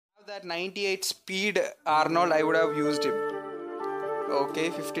that 98 speed Arnold, I would have used him. Okay,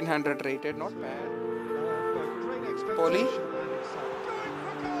 1500 rated, not bad. Poli.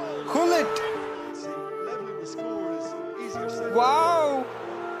 GULLIT. Wow.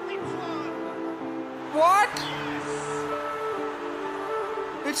 What?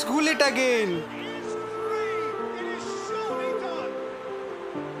 It's GULLIT again.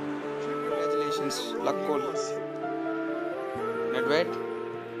 Congratulations, luck goal. Nedved.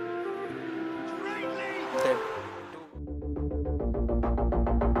 Dead.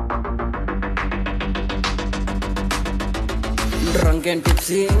 Drunk and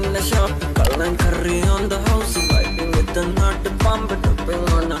tipsy in the shop, call and curry on the house, vibing with the nut bomb, tripping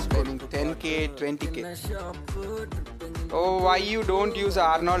on a Spending 10k, 20k. Oh, why you don't use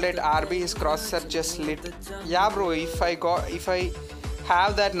Arnold at RB? His crosses are just lit. Yeah, bro. If I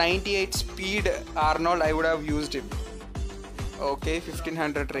have that 98 speed Arnold, I would have used him. Okay,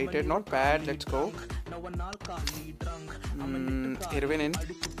 1500 rated, not bad. Let's go. Irvin in.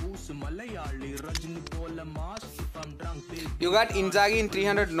 You got Inzaghi in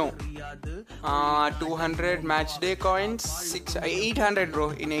 300? No. 200 match day coins. 800,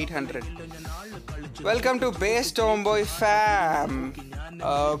 bro. In 800. Welcome to mr.tomboy fam.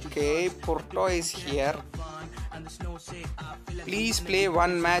 Okay, Porto is here. Please play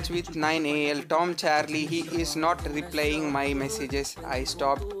one match with 9AL. Tom Charlie, he is not replying my messages. I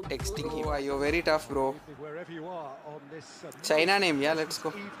stopped texting him. You're very tough, bro. China name, yeah, let's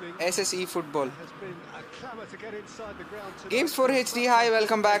go. eFootball. Games 4 HD, hi,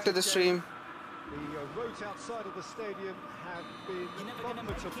 welcome back to the stream. The roads outside of the stadium have been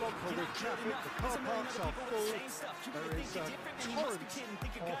bumper to bumper with traffic. The car parks are full. There is a torrent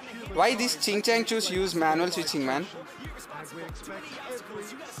of human. Why these Ching Chang Chus use manual switching, man? And we expect every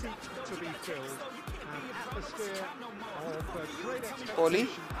seat to be filled. An atmosphere of great expectation Poli. and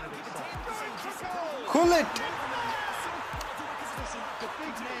excitement. GULLIT. The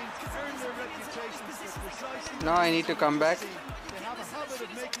big names earn their reputations for precisely. Now I need to come back. They have a habit of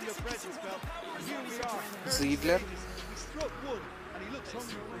making their presence felt. And here we are. Ziedler. He struck one and he looks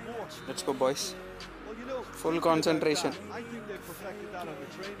hungry for more. Let's go, boys. Well, you know, Full concentration. I think they perfected that on the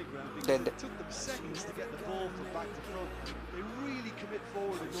training ground because Dead. it took them seconds to get the ball from back to front. They really commit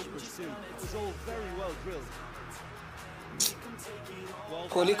forward in numbers too. It was all very well drilled.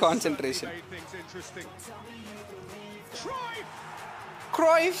 Fully concentration. Made things interesting.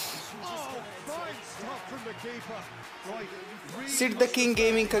 Cruyff. Oh, fine stop from the keeper. Right, really Sid the King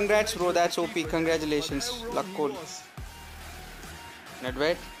Gaming, congrats, bro. That's OP. Congratulations. Luck goal.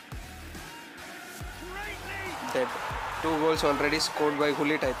 Nedved. Dead. 2 goals already scored by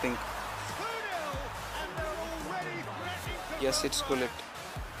GULLIT, I think. Yes, it's GULLIT.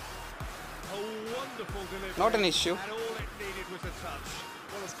 Not an issue. And all it needed was a touch.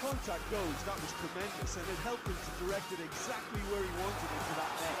 Well, as contact goes, that was tremendous, and it helped him to direct it exactly where he wanted it to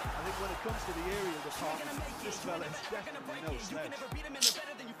that net. I think when it comes to the area department, this fella is definitely no slouch.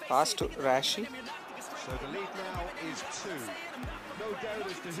 Pass to Rashi. So the lead now is 2. No doubt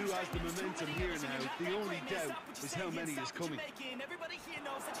as to who has the momentum here now. The only doubt is how many is coming.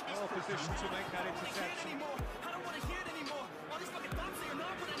 Well positioned to make that interception.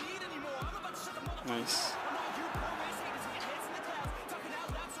 Nice.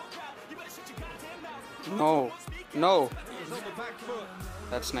 No. No. He's on the back foot.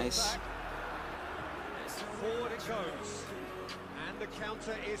 That's nice. Forward it goes. And the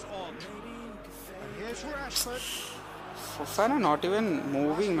counter is on. And here's Rashford. Fofana not even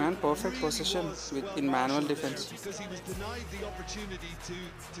moving, man. Perfect position in manual defense. Because he was denied the opportunity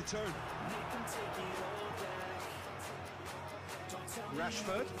to turn.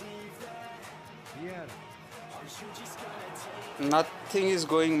 Rashford. Yeah. Nothing is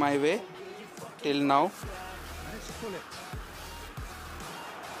going my way till now. And it's GULLIT.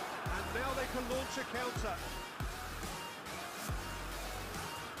 And now they can launch a counter.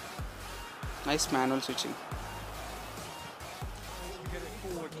 Nice manual switching. Get it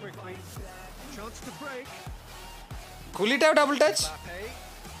forward quickly. Chance to break. GULLIT have double touch. Mbappe.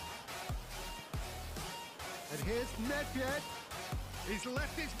 And here's Nedved. He's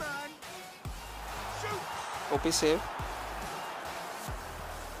left his man. Shoot! OP save.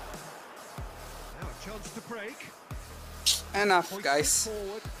 Now a chance to break. Enough, guys.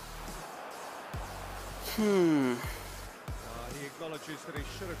 Forward. He acknowledges that he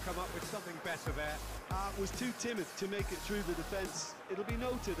should have come up with something better there. Was too timid to make it through the defence. It'll be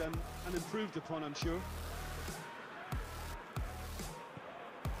noted and improved upon, I'm sure.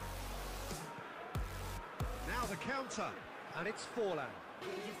 Now the counter, and it's Forlan.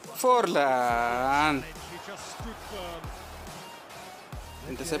 Forlan. He just stood firm.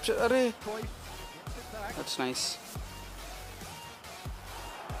 Interception. Array. That's nice.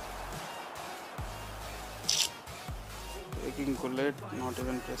 Taking Gullit, not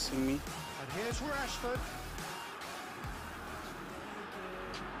even pressing me. And here's Rashford.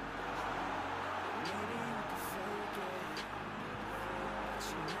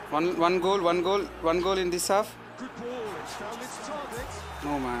 One goal in this half. Good ball, it's found its target.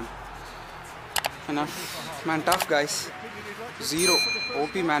 No man. Enough. Man, tough guys. 0.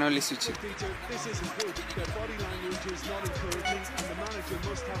 OP manually switching. This isn't good. Their body language is not encouraging, and the manager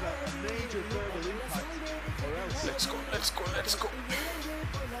must have a major verbal impact, or else. Let's go.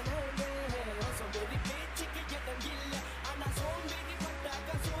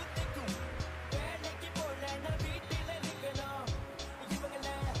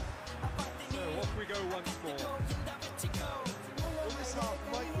 So off we go once more. Well, this half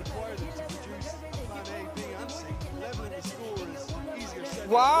might require them to produce plan A, B, and C. Leveling the score is easier said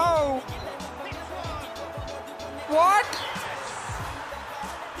than Wow! What?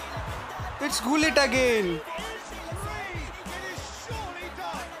 It's Gullit again.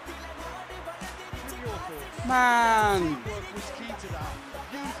 Man.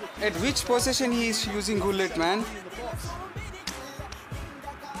 At which position he is using Gullit, man?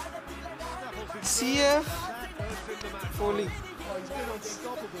 CF. Holy. He's been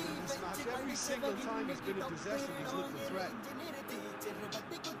unstoppable in this match. Every single time he's been in possession, he's looked a threat.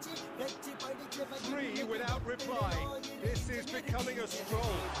 3 without reply. This is becoming a stroll.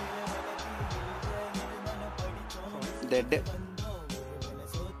 Dead.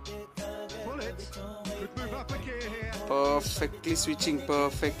 Gullit could move up a gear here. Perfectly switching,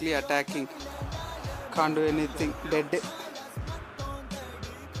 perfectly attacking. Can't do anything. Dead. It's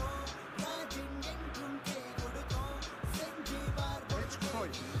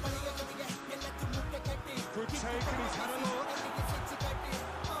Cruyff. Good take, and he's had a look.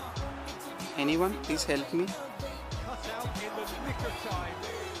 Anyone, please help me. Cut out in the nick of time,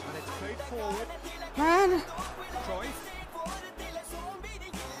 and it's played forward. Man. Cruyff.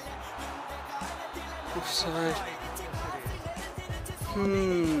 Offside.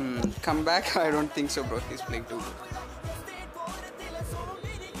 Come back? I don't think so, bro. He's playing too good.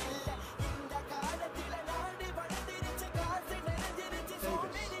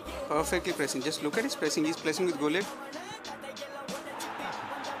 Perfectly pressing. Just look at his pressing. He's pressing with Gullit.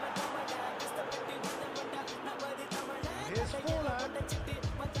 Here's Forlan.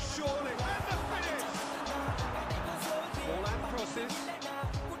 Surely, and the finish. Forlan crosses.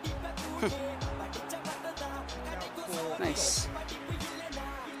 Nice.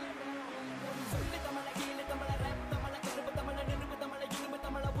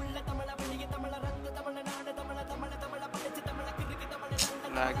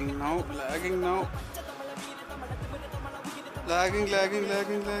 Lagging now. Lagging.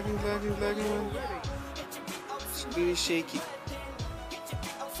 It's really shaky.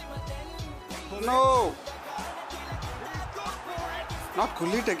 No! Not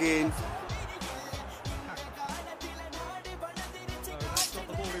Gullit again. That's not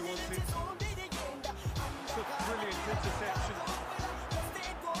the ball he wanted. It's a brilliant interception.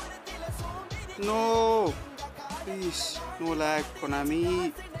 No! Please, no lag,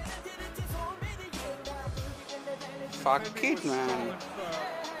 Konami. Fuck it, man.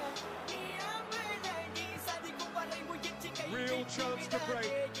 Real chance to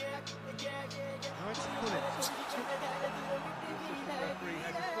break. Now it's Gullit. Referee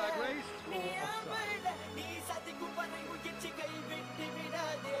has his flag raised for offside.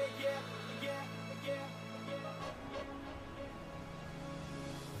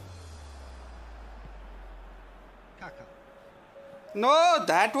 Kaka. No,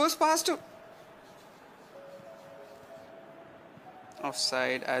 that was passed to.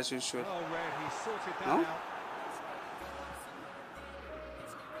 Offside as usual. Oh, where he sorted that No? out.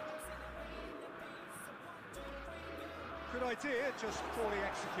 Good idea, just poorly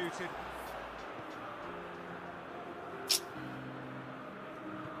executed.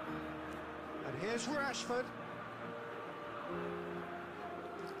 And here's Rashford.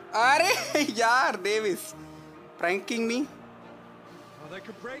 Arey, yaar, Davis. Pranking me. Oh, they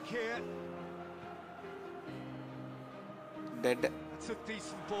could break here. Dead. That's a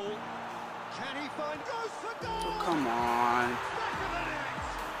decent ball. Can he find? Goes for goal! Come on. Back of the net!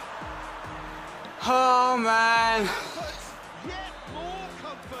 Oh, man. But yet more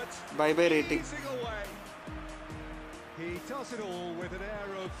comfort. Bye-bye rating. Easing away. He does it all with an air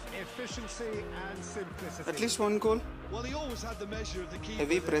of efficiency and simplicity. At least one goal. Well, he always had the measure of the keeper.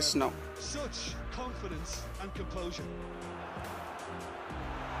 Heavy press now. Such confidence and composure.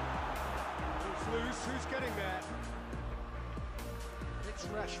 It's loose. Who's getting there? It's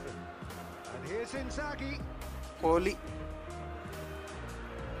That's Rashford. And here's Inzaghi. Kohli.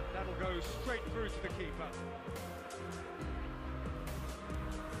 That'll go straight through to the keeper.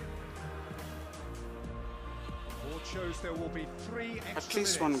 Board shows there will be 3 extra At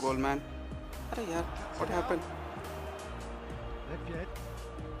least minutes. 1 goal, man. Arey yaar, what happened? Nedved.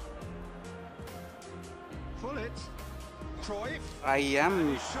 Gullit. Cruyff. I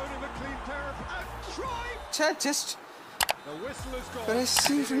am He's shown him a clean pair of... Cruyff! just The whistle has gone.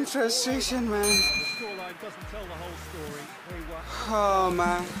 pressing in frustration, man. The scoreline doesn't tell the whole story. They were Oh,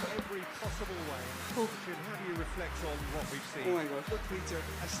 man. every possible way. How do you reflect on what we've seen? Oh my God. Look, Peter,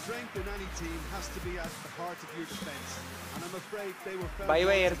 a strength in any team has to be at the heart of your defence, and I'm afraid they were found Bye-bye,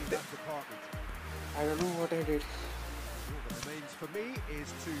 wanting Earth. in that department. I don't know what I did. All that remains for me is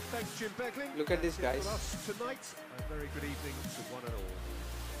to thank Jim Begling. Look at this, That's it guys. for us tonight. A very good evening to one and all.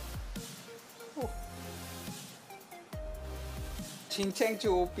 Chinchang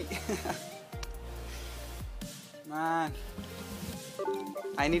OP. Man,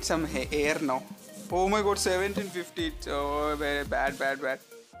 I need some air now. Oh my god, 1750. Oh, very bad.